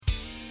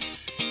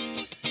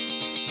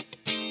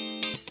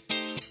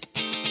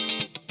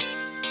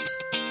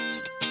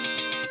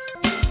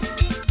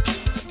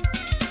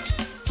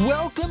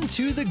Welcome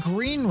to The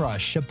Green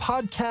Rush, a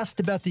podcast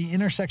about the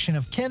intersection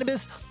of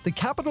cannabis, the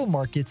capital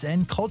markets,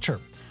 and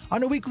culture.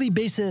 On a weekly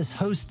basis,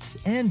 hosts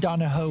Ann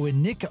Donahoe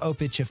and Nick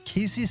Opich of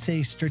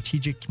KCSA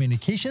Strategic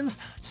Communications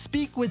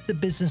speak with the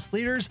business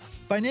leaders,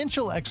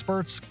 financial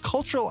experts,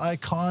 cultural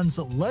icons,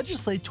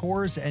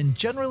 legislators, and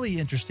generally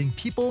interesting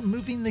people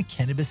moving the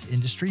cannabis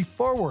industry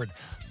forward.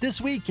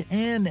 This week,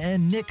 Ann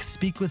and Nick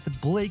speak with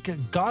Blake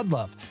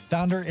Godlove,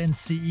 founder and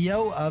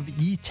CEO of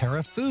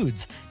eTerra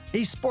Foods,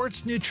 a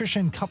sports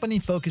nutrition company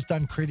focused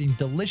on creating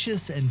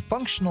delicious and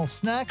functional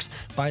snacks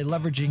by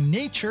leveraging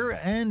nature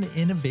and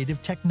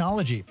innovative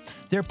technology.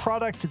 Their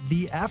product,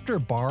 the After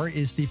Bar,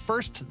 is the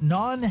first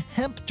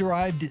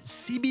non-hemp-derived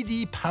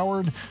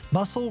CBD-powered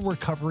muscle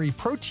recovery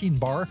protein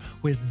bar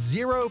with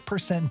 0%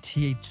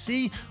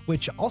 THC,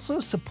 which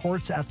also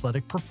supports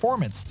athletic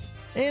performance.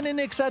 Ann and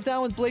Nick sat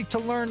down with Blake to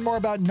learn more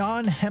about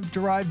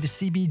non-hemp-derived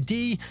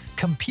CBD,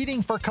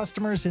 competing for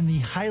customers in the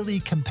highly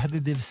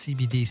competitive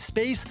CBD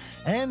space,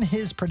 and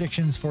his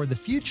predictions for the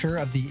future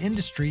of the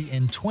industry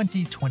in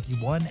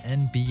 2021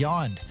 and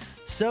beyond.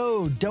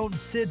 So don't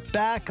sit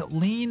back,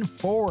 lean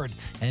forward,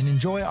 and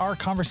enjoy our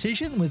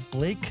conversation with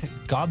Blake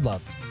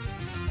Godlove.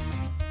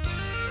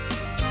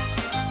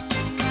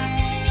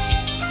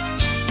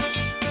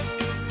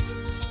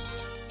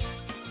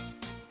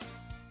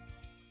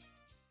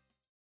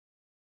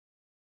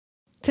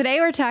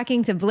 Today, we're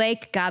talking to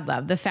Blake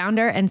Godlove, the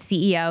founder and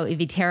CEO of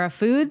eTerra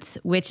Foods,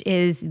 which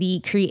is the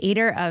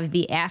creator of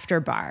the After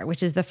Bar,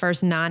 which is the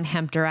first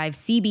non-hemp-derived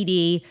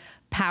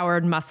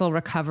CBD-powered muscle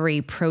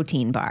recovery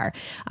protein bar.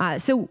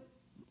 So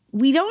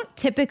we don't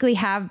typically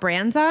have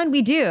brands on.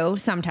 We do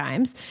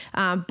sometimes,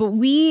 but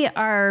we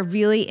are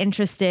really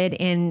interested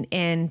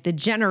in the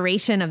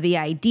generation of the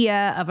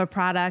idea of a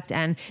product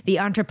and the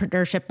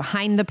entrepreneurship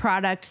behind the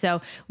product. So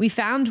we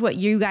found what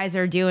you guys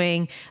are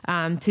doing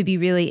to be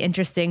really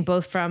interesting,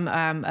 both from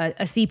a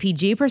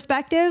CPG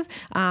perspective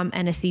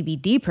and a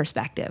CBD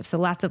perspective. So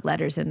lots of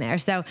letters in there.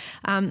 So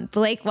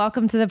Blake,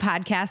 welcome to the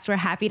podcast. We're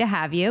happy to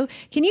have you.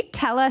 Can you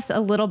tell us a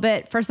little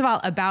bit, first of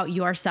all, about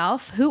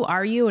yourself? Who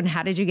are you and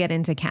how did you get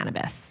into cannabis?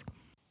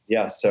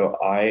 Yeah, so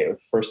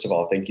first of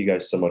all, thank you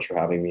guys so much for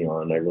having me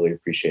on. I really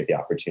appreciate the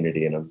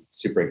opportunity and I'm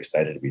super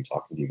excited to be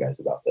talking to you guys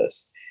about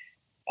this.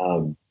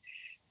 I'm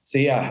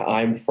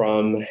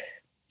from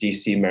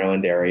DC,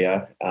 Maryland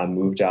area,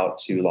 moved out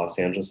to Los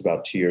Angeles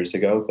about 2 years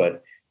ago.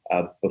 But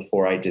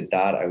before I did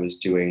that, I was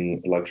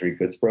doing luxury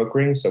goods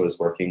brokering. So I was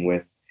working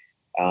with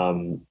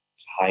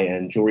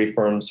high-end jewelry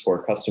firms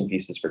for custom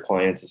pieces for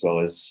clients, as well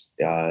as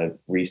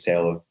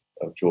resale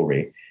of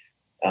jewelry.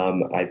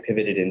 I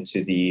pivoted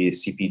into the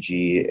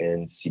CPG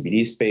and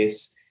CBD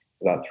space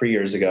about 3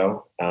 years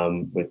ago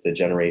with the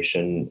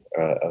generation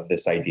of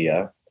this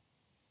idea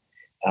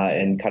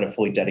and kind of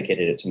fully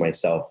dedicated it to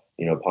myself,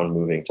 upon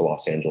moving to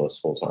Los Angeles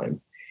full time.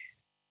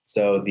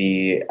 So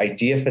the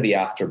idea for the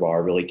After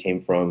Bar really came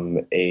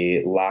from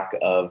a lack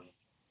of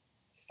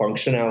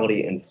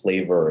functionality and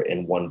flavor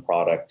in one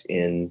product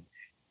in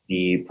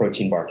the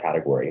protein bar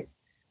category.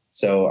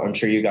 So I'm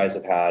sure you guys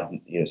have had,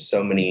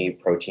 so many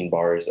protein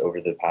bars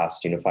over the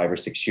past, 5 or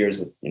 6 years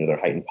with, their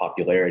heightened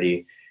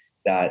popularity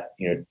that,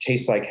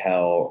 taste like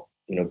hell,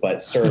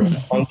 but serve a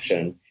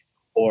function,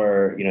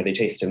 or, they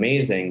taste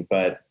amazing,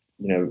 but,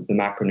 the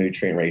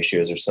macronutrient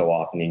ratios are so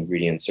off and the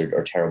ingredients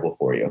are terrible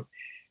for you.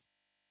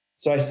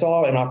 So I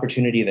saw an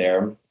opportunity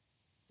there.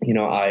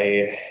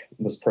 I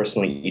was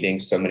personally eating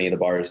so many of the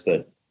bars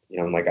that,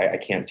 I'm like, I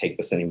can't take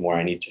this anymore.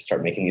 I need to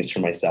start making these for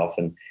myself.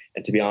 And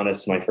to be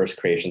honest, my first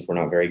creations were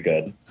not very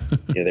good.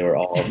 They were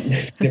all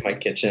in my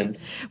kitchen.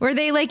 Were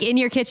they like in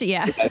your kitchen?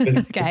 Yeah. It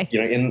was Okay. Just,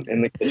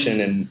 in the kitchen.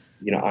 And,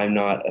 I'm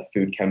not a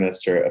food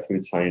chemist or a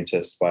food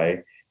scientist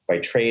by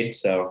trade.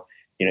 So,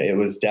 it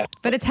was definitely.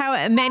 But it's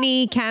how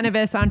many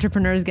cannabis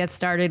entrepreneurs get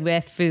started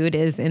with food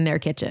is in their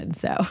kitchen.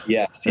 So.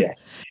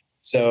 Yes.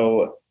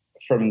 So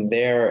from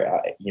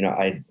there,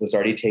 I was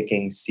already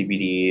taking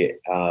CBD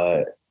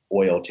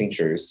oil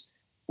tinctures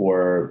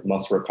for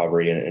muscle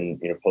recovery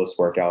and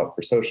post-workout,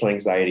 for social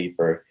anxiety,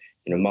 for,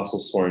 muscle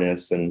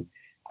soreness. And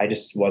I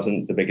just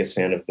wasn't the biggest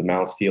fan of the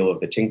mouthfeel of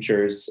the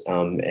tinctures.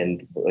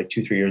 And like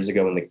 2-3 years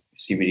ago, when the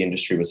CBD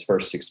industry was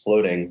first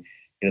exploding,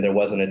 there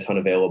wasn't a ton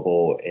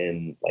available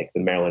in like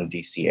the Maryland,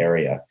 DC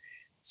area.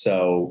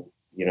 So,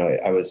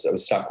 I was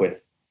stuck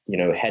with,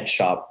 head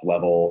shop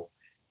level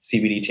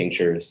CBD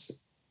tinctures.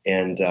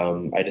 And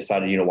I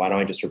decided, why don't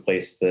I just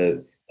replace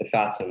the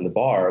fats in the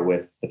bar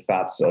with the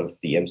fats of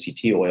the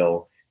MCT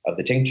oil of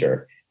the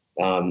tincture.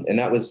 And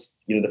that was,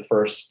 the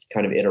first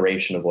kind of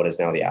iteration of what is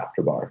now the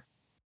After Bar.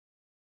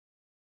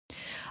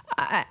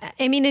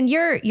 I mean, and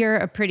you're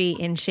a pretty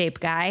in shape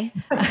guy,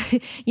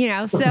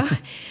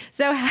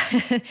 so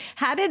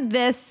how did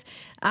this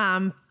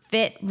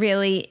fit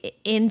really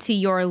into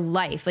your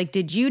life? Like,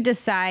 did you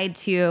decide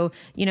to,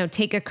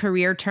 take a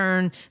career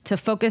turn to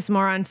focus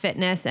more on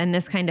fitness and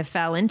this kind of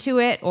fell into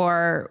it?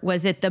 Or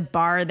was it the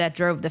bar that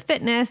drove the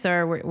fitness,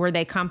 or were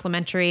they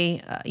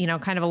complementary,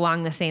 kind of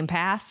along the same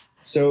path?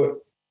 So,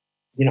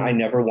 I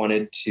never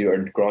wanted to, or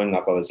growing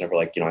up, I was never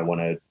like, I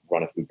want to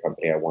run a food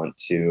company. I want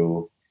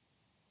to,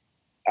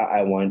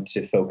 I want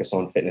to focus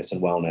on fitness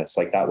and wellness.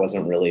 Like that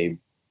wasn't really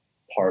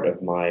part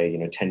of my,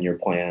 10-year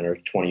plan or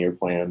 20-year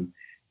plan,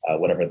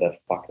 whatever the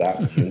fuck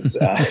that means.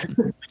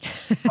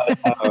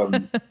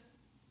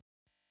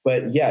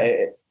 But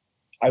yeah,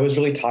 I was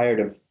really tired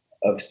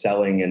of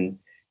selling and,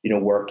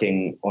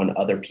 working on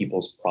other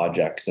people's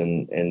projects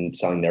and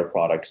selling their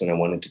products. And I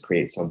wanted to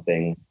create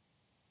something,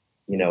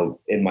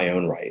 in my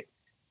own right.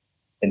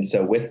 And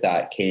so with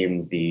that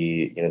came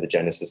the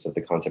genesis of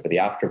the concept of the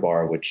After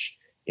Bar, which,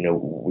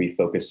 we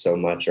focus so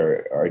much,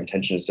 our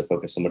intention is to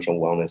focus so much on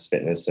wellness,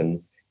 fitness,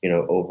 and,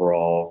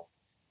 overall,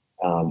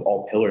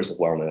 all pillars of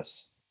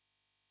wellness.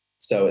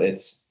 So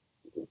it's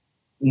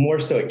more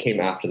so it came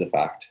after the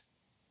fact,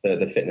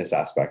 the fitness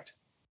aspect.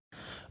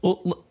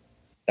 Well,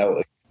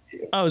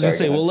 I was going to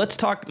say, well, let's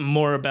talk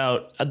more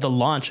about the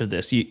launch of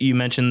this. You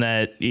mentioned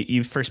that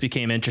you first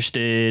became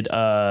interested,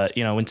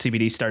 when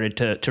CBD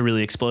started to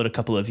really explode a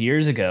couple of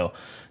years ago.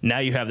 Now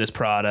you have this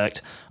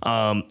product.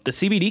 The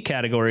CBD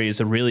category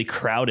is a really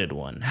crowded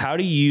one. How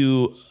do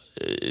you,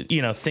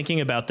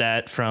 thinking about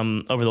that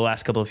from over the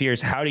last couple of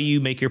years, how do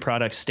you make your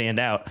products stand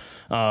out,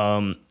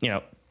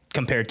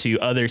 compared to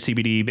other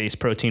CBD-based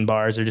protein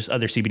bars or just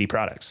other CBD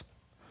products?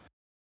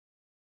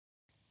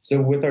 So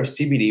with our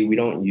CBD, we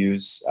don't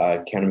use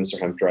cannabis or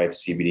hemp-derived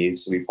CBD.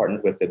 So we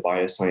partnered with a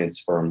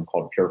bioscience firm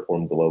called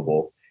Pureform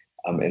Global,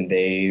 and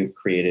they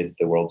created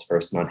the world's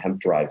first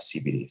non-hemp-derived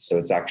CBD. So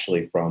it's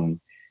actually from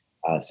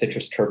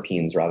citrus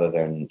terpenes rather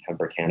than hemp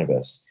or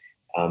cannabis.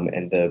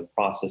 And the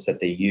process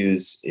that they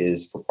use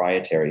is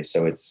proprietary,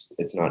 so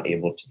it's not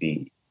able to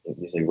be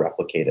easily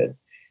replicated.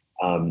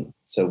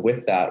 So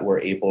with that, we're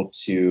able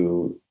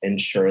to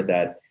ensure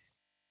that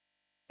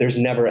there's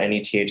never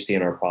any THC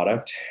in our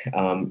product,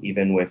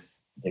 even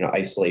with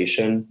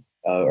isolation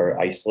or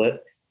isolate.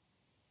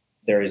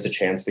 There is a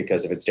chance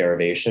because of its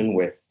derivation.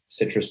 With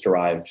citrus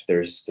derived,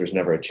 there's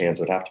never a chance.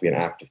 It would have to be an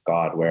act of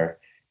God, where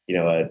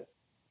a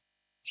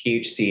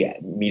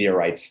THC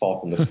meteorites fall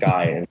from the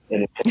sky,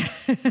 and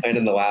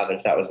in the lab,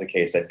 if that was the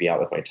case, I'd be out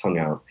with my tongue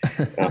out.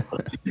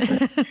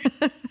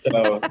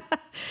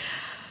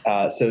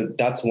 So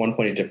that's one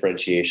point of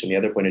differentiation. The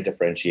other point of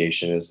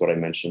differentiation is what I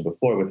mentioned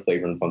before with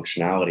flavor and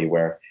functionality,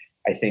 where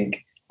I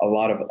think a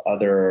lot of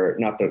other,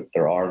 not that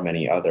there are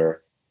many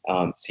other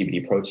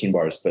CBD protein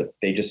bars, but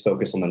they just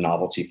focus on the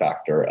novelty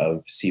factor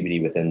of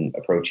CBD within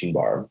a protein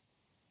bar.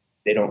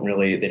 They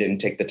didn't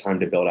take the time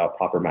to build out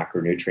proper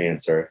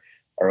macronutrients or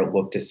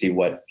look to see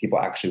what people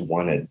actually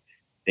wanted.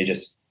 They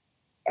just,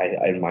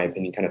 in my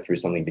opinion, kind of threw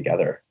something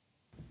together.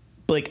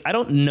 Blake, I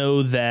don't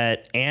know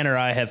that Ann or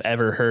I have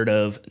ever heard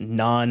of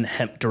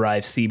non-hemp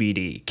derived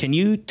CBD. Can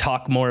you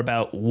talk more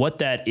about what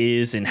that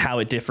is and how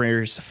it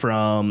differs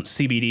from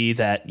CBD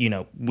that,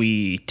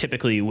 we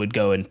typically would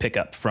go and pick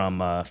up from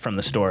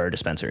the store or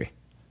dispensary?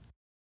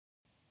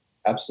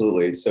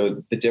 Absolutely.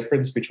 So the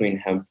difference between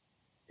hemp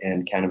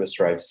and cannabis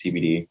derived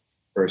CBD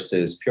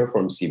versus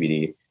Pureform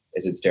CBD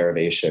is its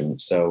derivation.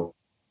 So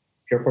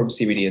Pureform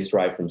CBD is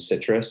derived from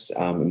citrus,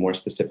 and more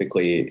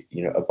specifically,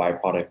 a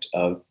byproduct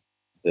of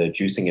the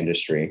juicing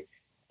industry.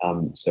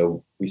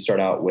 So they start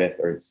out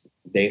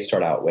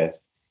with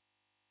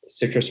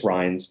citrus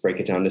rinds, break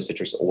it down to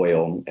citrus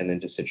oil, and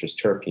then to citrus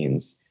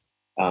terpenes.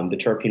 The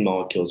terpene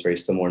molecule is very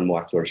similar in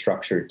molecular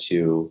structure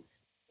to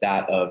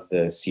that of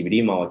the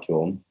CBD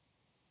molecule.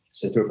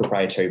 So through a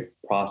proprietary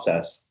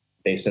process,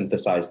 they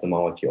synthesize the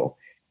molecule.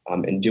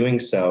 In doing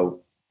so,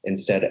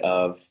 instead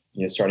of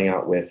starting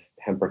out with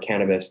hemp or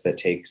cannabis that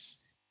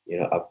takes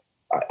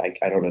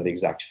I don't know the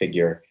exact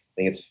figure. I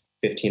think it's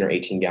 15 or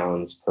 18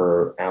 gallons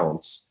per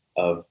ounce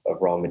of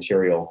raw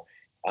material.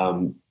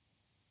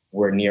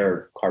 We're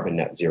near carbon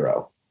net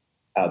zero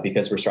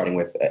because we're starting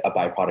with a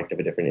byproduct of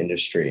a different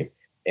industry,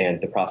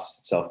 and the process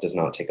itself does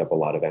not take up a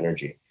lot of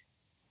energy.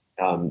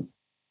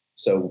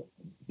 So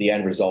the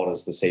end result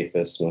is the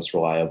safest, most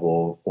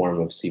reliable form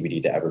of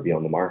CBD to ever be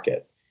on the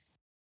market.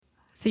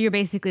 So you're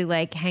basically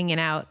like hanging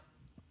out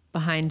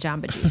behind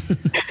Jamba Juice.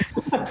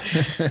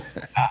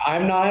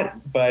 I'm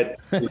not,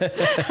 but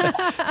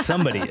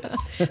somebody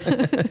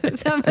is.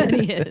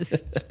 Somebody is.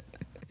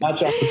 Not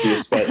Jamba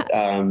Juice, but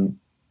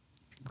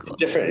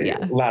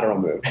different lateral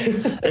move.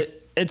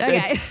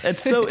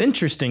 It's so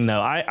interesting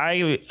though.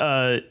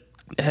 I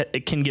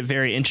can get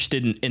very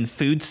interested in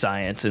food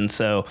science, and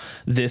so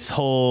this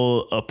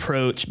whole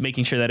approach,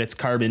 making sure that it's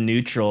carbon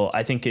neutral,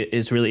 I think it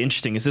is really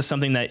interesting. Is this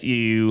something that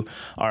you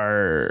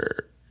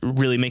are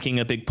really making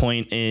a big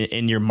point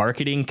in your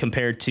marketing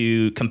compared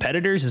to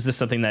competitors? Is this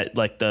something that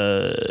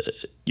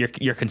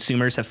your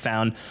consumers have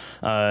found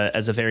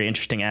as a very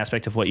interesting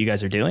aspect of what you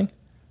guys are doing?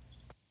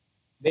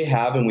 They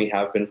have, and we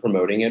have been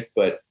promoting it,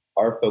 but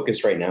our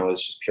focus right now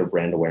is just pure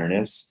brand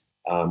awareness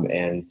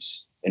and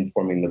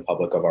informing the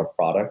public of our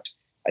product.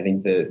 I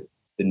think the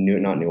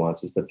not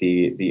nuances, but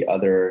the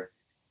other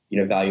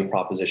value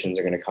propositions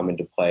are going to come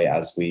into play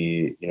as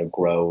we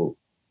grow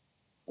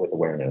with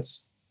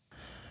awareness.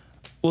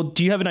 Well,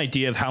 do you have an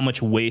idea of how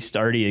much waste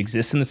already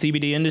exists in the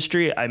CBD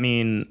industry? I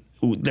mean,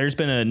 there's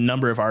been a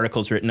number of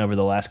articles written over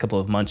the last couple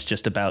of months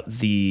just about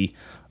the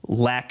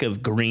lack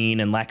of green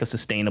and lack of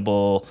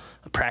sustainable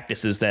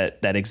practices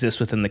that exist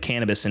within the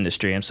cannabis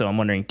industry. And so I'm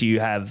wondering, do you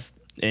have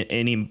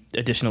any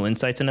additional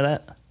insights into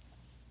that?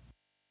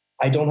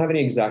 I don't have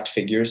any exact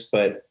figures,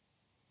 but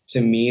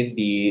to me,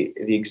 the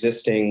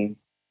existing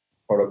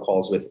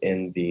protocols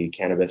within the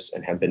cannabis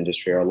and hemp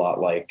industry are a lot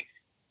like,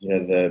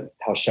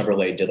 how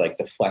Chevrolet did like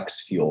the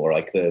flex fuel or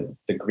like the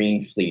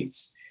green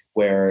fleets,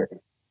 where,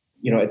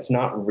 it's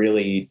not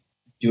really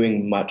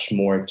doing much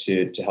more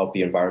to help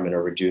the environment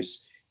or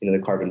reduce, the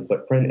carbon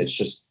footprint. It's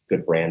just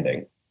good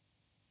branding.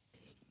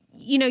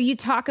 You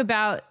talk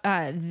about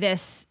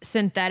this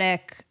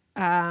synthetic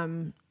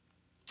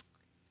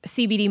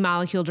CBD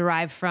molecule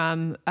derived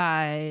from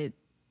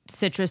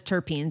citrus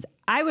terpenes.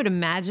 I would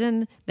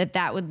imagine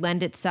that would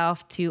lend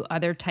itself to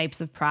other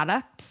types of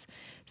products.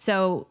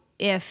 So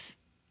if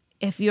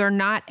you're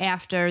not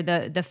after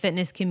the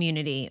fitness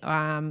community,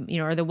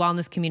 or the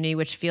wellness community,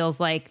 which feels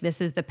like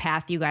this is the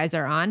path you guys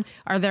are on,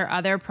 are there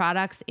other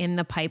products in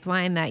the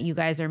pipeline that you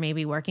guys are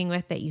maybe working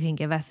with that you can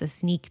give us a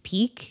sneak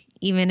peek,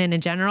 even in a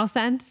general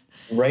sense?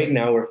 Right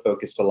now, we're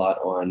focused a lot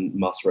on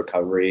muscle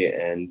recovery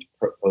and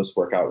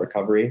post-workout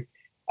recovery.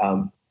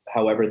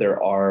 However,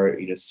 there are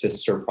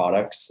sister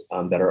products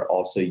that are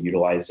also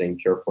utilizing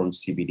Pureform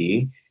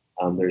CBD.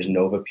 There's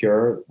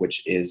NovaPure,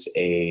 which is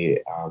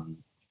a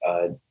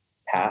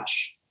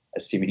patch, a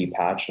CBD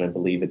patch, and I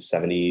believe it's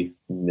 70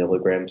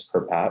 milligrams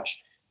per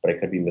patch, but I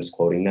could be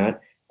misquoting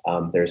that.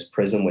 There's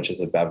Prism, which is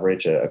a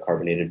beverage, a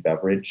carbonated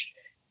beverage.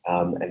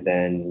 And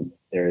then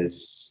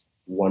there's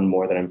one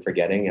more that I'm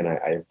forgetting, and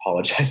I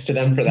apologize to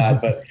them for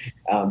that.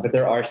 But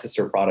there are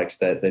sister products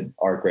that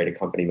are great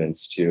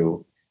accompaniments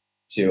to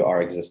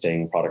our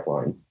existing product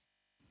line.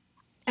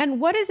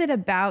 And what is it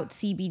about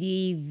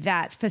CBD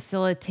that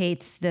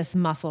facilitates this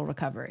muscle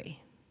recovery?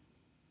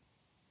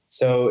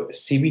 So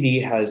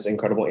CBD has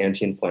incredible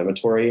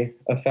anti-inflammatory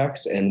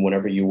effects, and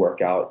whenever you work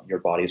out, your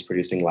body is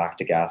producing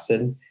lactic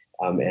acid,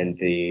 and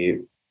the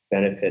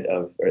benefit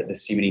of the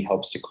CBD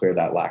helps to clear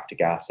that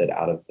lactic acid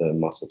out of the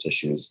muscle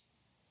tissues.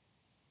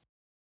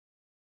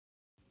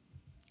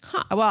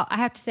 Well, I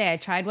have to say, I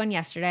tried one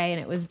yesterday and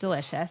it was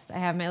delicious. I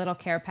have my little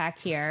care pack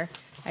here.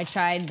 I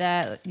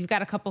tried you've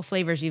got a couple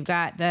flavors. You've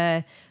got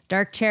the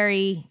dark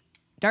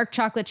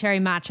chocolate cherry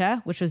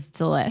matcha, which was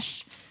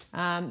delish.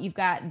 You've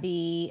got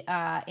the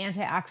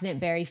antioxidant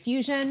berry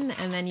fusion,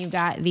 and then you've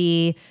got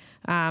the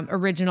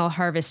original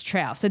harvest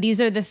trail. So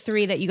these are the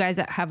three that you guys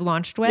have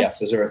launched with? Yes,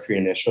 those are our three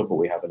initial, but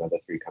we have another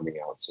three coming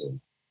out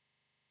soon.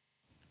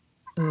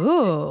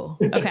 Ooh,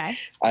 okay.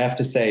 I have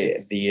to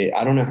say,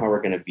 I don't know how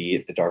we're going to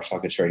beat the dark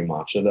chocolate cherry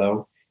matcha,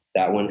 though.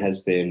 That one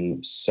has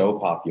been so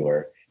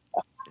popular.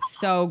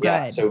 So good.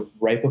 Yeah, so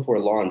right before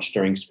launch,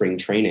 during spring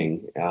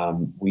training,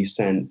 we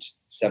sent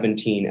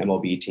 17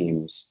 MLB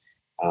teams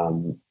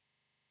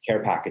care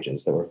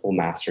packages that were full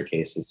master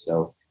cases,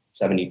 so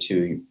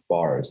 72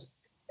 bars.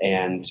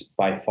 And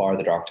by far,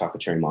 the dark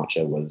chocolate cherry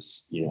matcha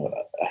was,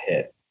 a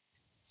hit.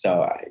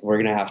 So we're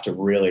going to have to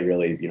really,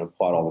 really,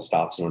 pull out all the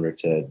stops in order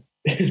to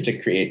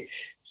create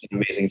some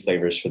amazing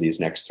flavors for these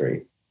next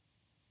three.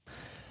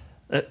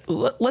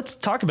 Let's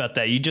talk about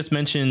that. You just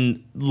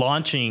mentioned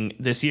launching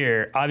this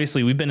year.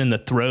 Obviously, we've been in the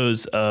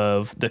throes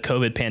of the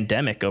COVID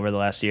pandemic over the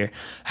last year.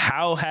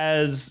 How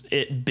has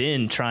it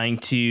been trying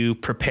to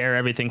prepare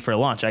everything for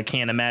launch? I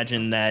can't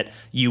imagine that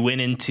you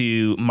went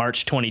into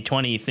March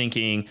 2020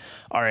 thinking,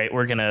 all right,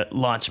 we're going to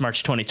launch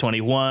March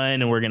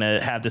 2021 and we're going to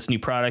have this new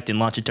product and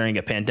launch it during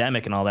a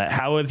pandemic and all that.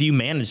 How have you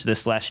managed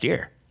this last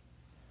year?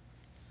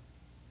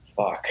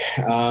 Fuck.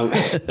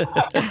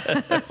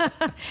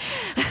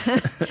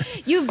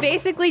 You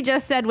basically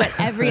just said what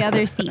every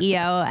other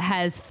CEO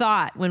has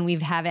thought when we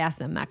have asked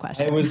them that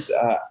question. It was,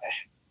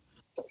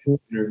 who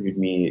interviewed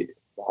me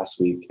last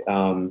week?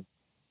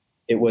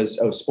 It was,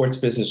 Sports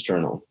Business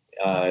Journal.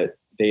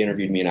 They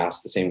interviewed me and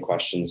asked the same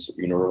questions,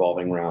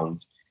 revolving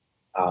around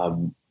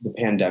the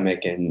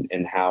pandemic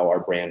and how our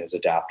brand has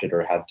adapted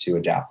or had to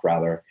adapt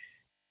rather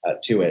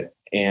to it.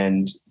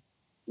 And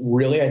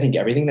really, I think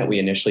everything that we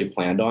initially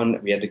planned on,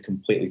 we had to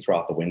completely throw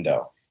out the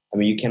window. I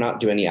mean, you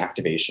cannot do any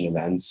activation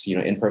events.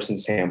 In-person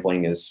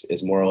sampling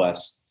is more or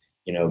less,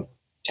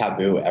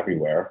 taboo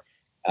everywhere.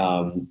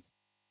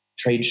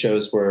 Trade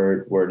shows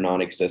were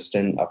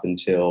non-existent up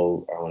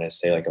until, I want to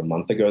say, like a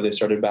month ago, they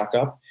started back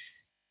up.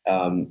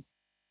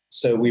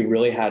 So we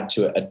really had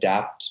to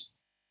adapt,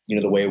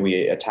 the way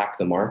we attack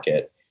the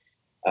market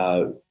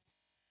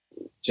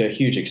to a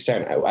huge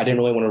extent. I didn't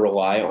really want to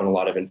rely on a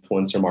lot of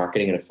influencer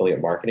marketing and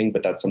affiliate marketing,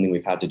 but that's something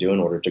we've had to do in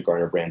order to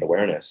garner brand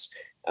awareness.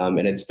 And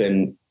it's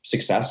been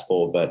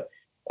successful, but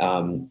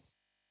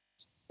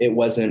it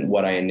wasn't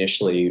what I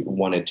initially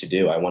wanted to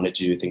do. I wanted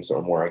to do things that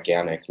were more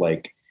organic,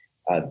 like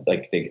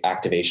the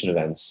activation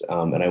events.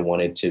 And I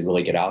wanted to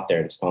really get out there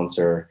and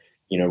sponsor,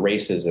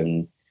 races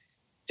and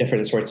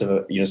different sorts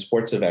of,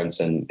 sports events.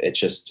 And it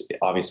just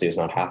obviously is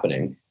not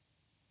happening.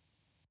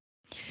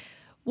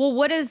 Well,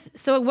 what does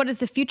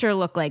the future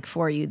look like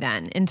for you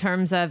then in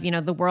terms of,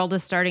 the world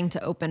is starting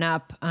to open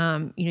up.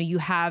 You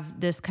have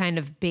this kind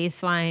of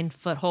baseline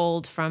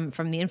foothold from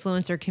the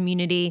influencer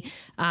community.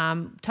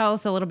 Tell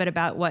us a little bit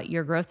about what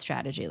your growth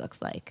strategy looks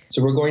like.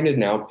 So we're going to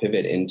now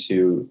pivot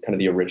into kind of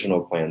the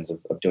original plans of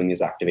doing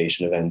these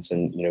activation events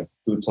and,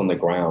 boots on the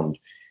ground,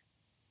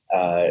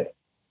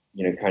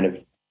 kind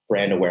of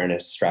brand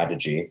awareness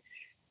strategy.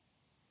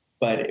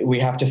 But we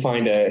have to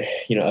find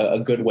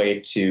a good way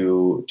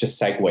to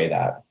segue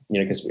that,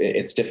 because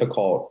it's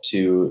difficult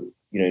to,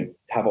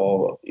 have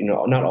all,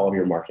 not all of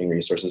your marketing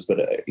resources, but,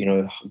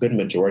 a good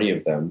majority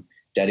of them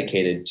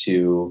dedicated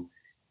to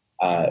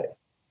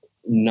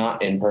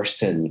not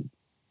in-person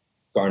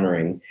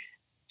garnering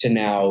to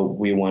now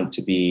we want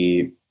to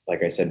be,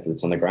 like I said,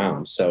 boots on the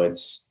ground. So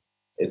it's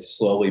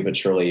slowly but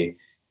surely,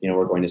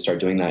 we're going to start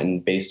doing that.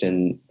 And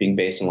being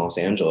based in Los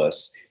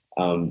Angeles,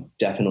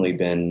 definitely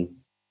been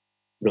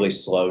really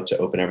slow to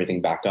open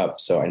everything back up.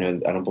 So I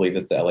don't believe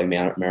that the LA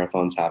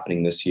Marathon's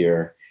happening this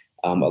year.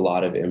 A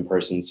lot of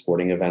in-person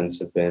sporting events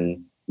have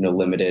been,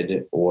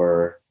 limited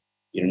or,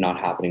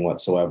 not happening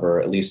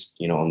whatsoever, at least,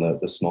 on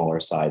the smaller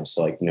side.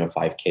 So like,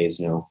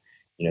 5Ks,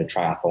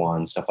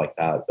 triathlon, stuff like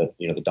that. But,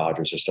 the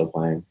Dodgers are still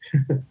playing.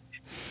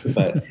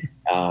 But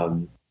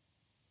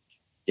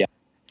yeah.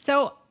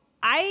 So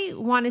I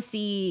want to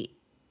see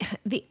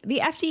the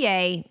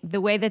FDA,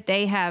 the way that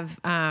they have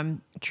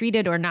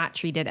treated or not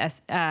treated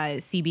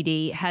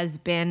CBD has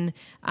been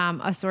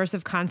a source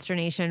of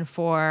consternation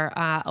for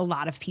a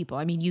lot of people.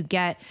 I mean, you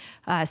get,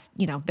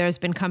 there's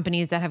been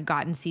companies that have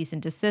gotten cease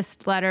and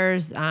desist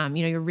letters.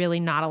 You're really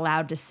not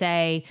allowed to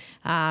say,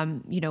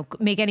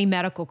 make any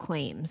medical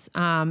claims.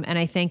 And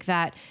I think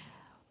that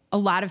a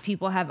lot of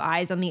people have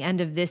eyes on the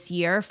end of this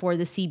year for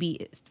the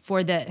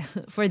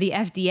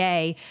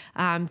FDA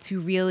to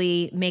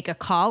really make a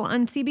call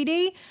on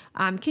CBD.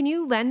 Can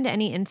you lend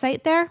any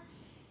insight there?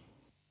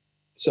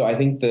 So I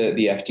think the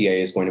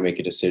FDA is going to make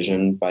a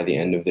decision by the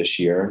end of this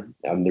year.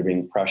 They're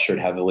being pressured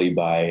heavily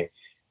by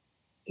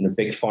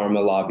big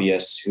pharma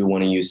lobbyists who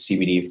want to use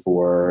CBD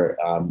for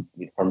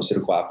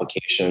pharmaceutical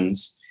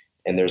applications.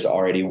 And there's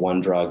already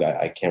one drug,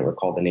 I can't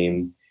recall the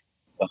name.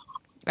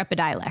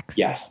 Epidiolex.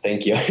 Yes,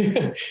 thank you,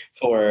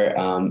 for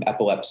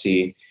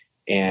epilepsy.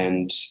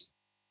 And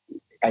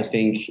I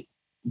think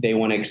they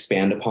want to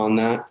expand upon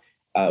that,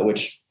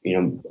 which,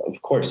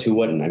 of course, who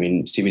wouldn't? I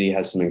mean, CBD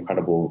has some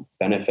incredible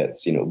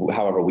benefits,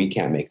 however, we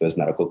can't make those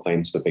medical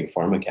claims, but big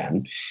pharma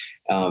can.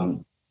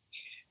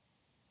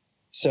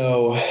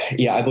 So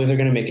yeah, I believe they're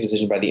going to make a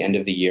decision by the end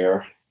of the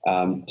year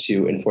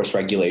to enforce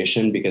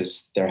regulation,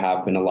 because there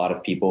have been a lot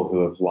of people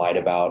who have lied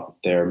about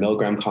their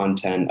milligram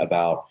content,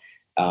 about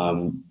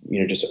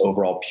just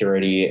overall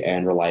purity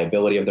and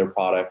reliability of their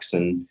products.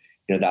 And,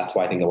 that's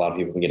why I think a lot of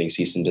people have been getting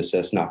cease and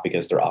desist, not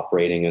because they're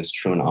operating as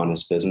true and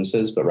honest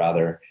businesses, but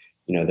rather,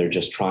 they're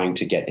just trying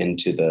to get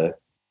into the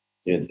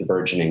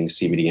burgeoning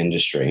CBD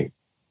industry.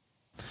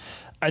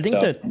 I think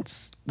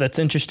that's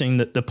interesting,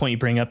 the point you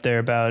bring up there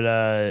about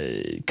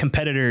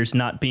competitors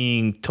not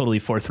being totally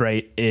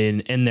forthright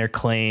in their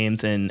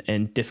claims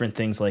and different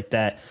things like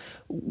that.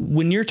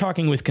 When you're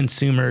talking with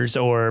consumers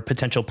or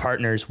potential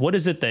partners, what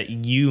is it that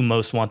you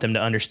most want them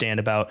to understand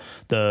about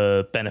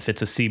the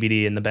benefits of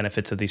CBD and the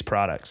benefits of these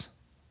products?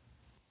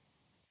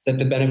 That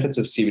the benefits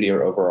of CBD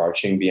are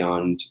overarching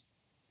beyond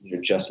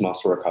just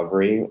muscle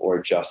recovery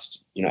or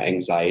just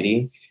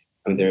anxiety.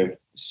 I mean, there are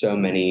so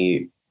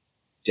many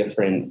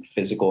different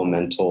physical and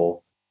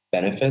mental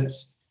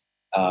benefits.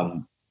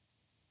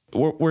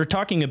 We're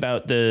talking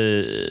about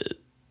the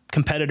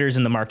competitors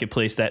in the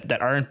marketplace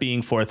that aren't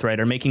being forthright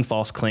or making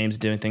false claims,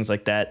 doing things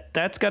like that.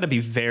 That's got to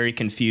be very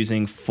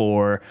confusing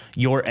for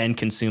your end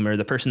consumer,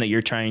 the person that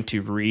you're trying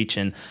to reach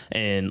and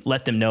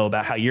let them know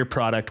about how your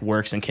product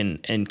works and can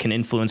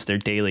influence their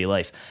daily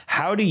life.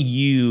 How do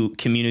you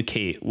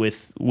communicate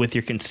with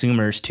your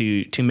consumers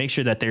to make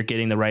sure that they're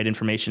getting the right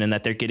information and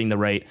that they're getting the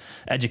right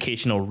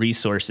educational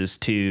resources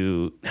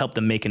to help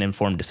them make an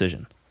informed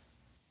decision?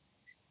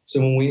 So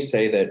when we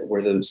say that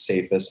we're the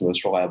safest,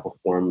 most reliable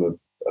form of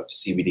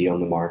CBD on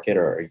the market,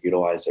 or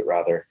utilize it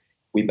rather,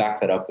 we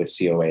back that up with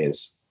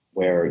COAs,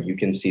 where you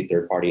can see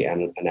third-party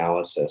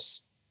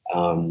analysis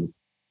from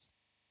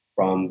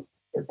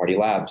third-party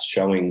labs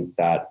showing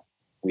that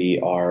we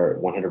are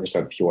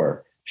 100%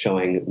 pure,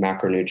 showing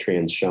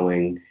macronutrients,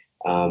 showing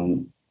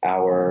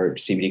our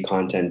CBD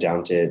content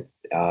down to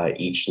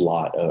each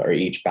lot or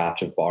each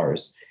batch of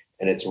bars,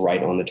 and it's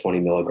right on the 20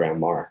 milligram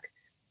mark.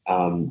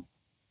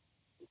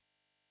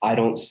 I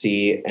don't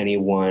see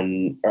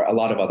anyone or a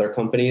lot of other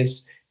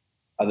companies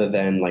other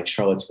than like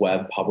Charlotte's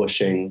Web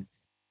publishing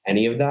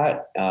any of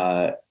that,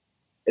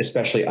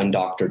 especially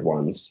undoctored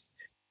ones.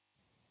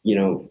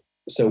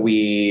 So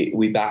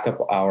we back up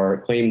our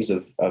claims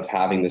of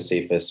having the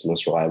safest,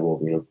 most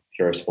reliable,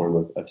 purest form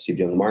of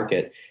CBD on the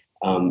market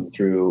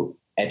through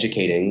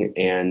educating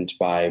and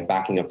by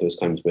backing up those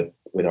claims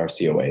with our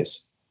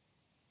COAs.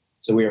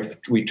 So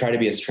we try to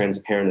be as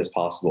transparent as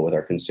possible with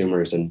our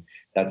consumers, and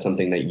that's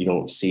something that you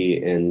don't see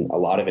in a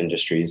lot of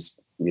industries,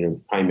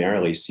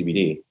 primarily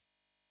CBD.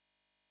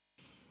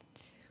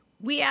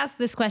 We ask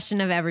this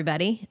question of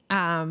everybody.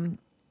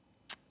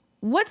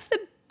 What's the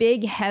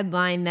big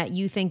headline that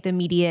you think the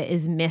media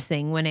is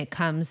missing when it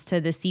comes to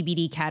the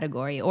CBD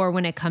category or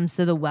when it comes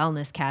to the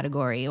wellness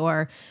category?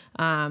 Or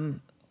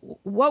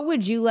what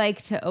would you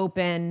like to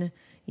open,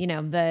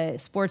 the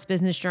Sports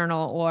Business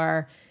Journal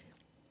or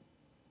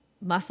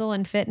Muscle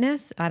and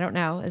Fitness? I don't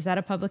know. Is that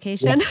a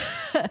publication?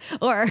 Yeah.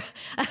 Or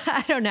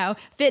I don't know,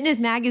 Fitness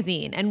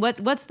Magazine. And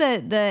what's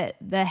the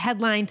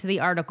headline to the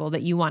article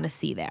that you want to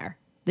see there?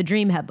 The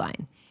dream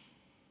headline.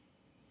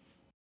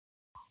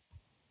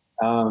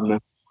 I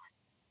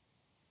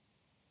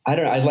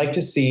don't know. I'd like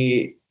to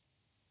see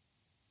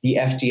the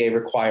FDA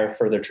require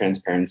further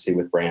transparency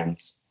with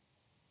brands.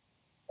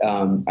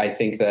 I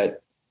think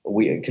that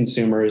we as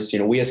consumers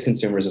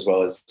as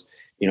well as,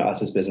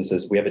 us as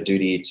businesses, we have a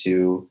duty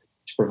to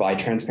provide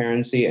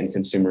transparency, and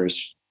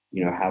consumers,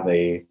 have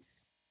a,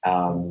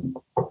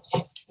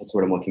 that's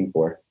what I'm looking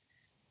for.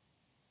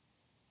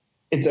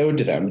 It's owed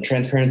to them.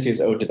 Transparency is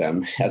owed to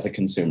them as a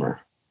consumer.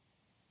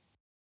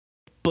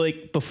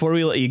 Blake, before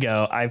we let you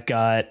go, I've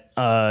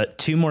got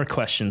 2 more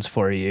questions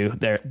for you.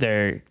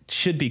 There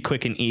should be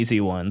quick and easy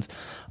ones.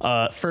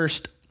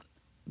 First,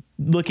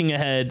 looking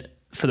ahead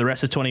for the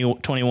rest of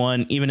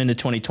 2021, even into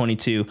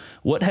 2022,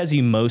 what has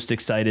you most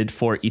excited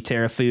for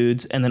Eterra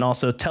Foods? And then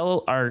also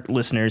tell our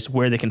listeners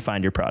where they can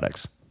find your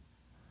products.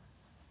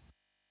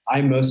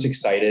 I'm most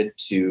excited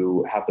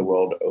to have the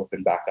world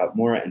open back up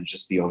more and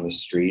just be on the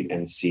street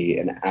and see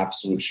an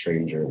absolute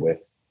stranger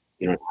with,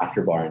 an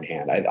after bar in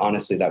hand.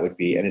 Honestly, that would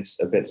be, and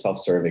it's a bit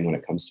self-serving when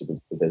it comes to the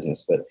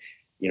business, but,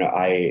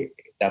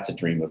 that's a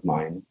dream of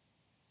mine.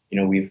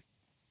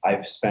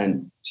 I've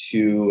spent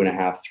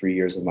 2.5, 3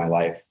 years of my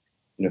life,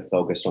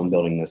 focused on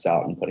building this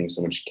out and putting so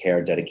much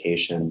care,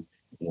 dedication,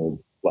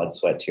 blood,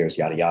 sweat, tears,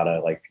 yada, yada,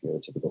 like the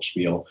typical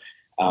spiel,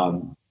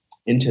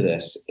 into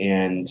this.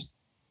 And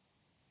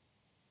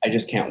I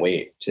just can't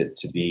wait to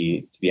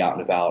be out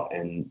and about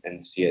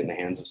and see it in the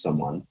hands of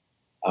someone.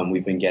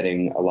 We've been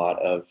getting a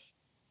lot of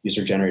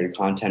user-generated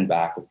content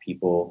back with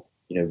people,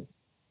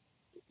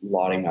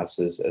 lauding us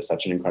as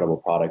such an incredible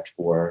product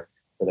for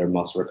their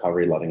muscle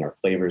recovery, loving our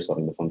flavors,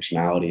 loving the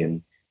functionality.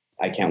 And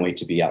I can't wait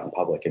to be out in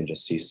public and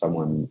just see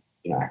someone,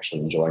 actually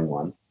enjoying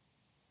one.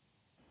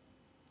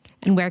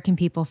 And where can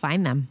people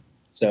find them?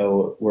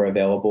 So we're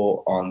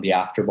available on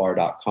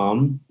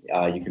theafterbar.com.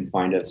 You can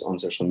find us on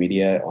social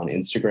media, on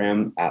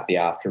Instagram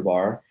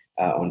 @theafterbar,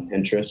 on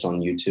Pinterest,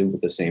 on YouTube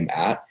with the same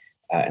 @.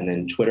 And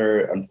then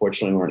Twitter,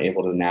 unfortunately, we weren't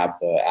able to nab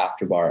the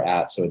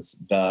afterbar so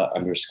it's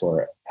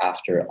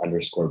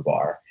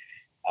 _after_bar.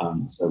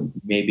 So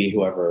maybe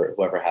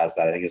whoever has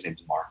that, I think his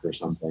name's Mark or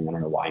something. I don't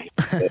know why.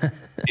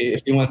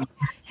 If you want.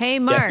 Hey,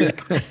 Mark,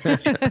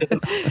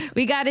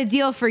 we got a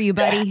deal for you,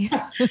 buddy.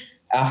 Yeah.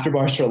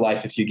 Afterbars for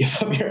life if you give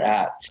up your @.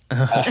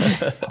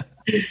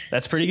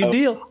 That's a pretty good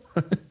deal.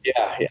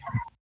 Yeah.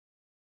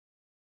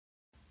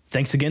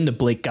 Thanks again to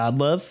Blake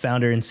Godlove,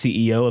 founder and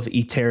CEO of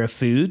Eterra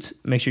Foods.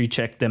 Make sure you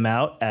check them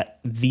out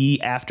at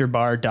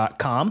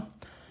theafterbar.com.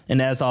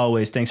 And as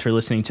always, thanks for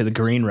listening to The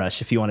Green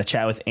Rush. If you want to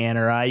chat with Ann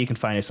or I, you can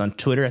find us on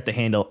Twitter at the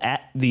handle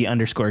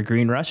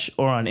 @the_greenrush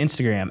or on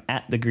Instagram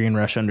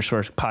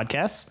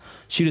 @thegreenrush_podcasts.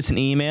 Shoot us an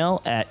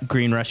email at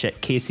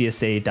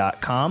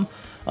greenrush@kcsa.com.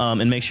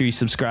 And make sure you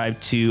subscribe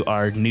to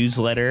our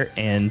newsletter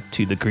and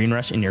to The Green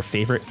Rush in your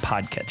favorite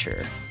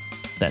podcatcher.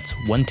 That's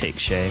one take,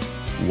 Shay.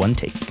 One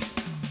take.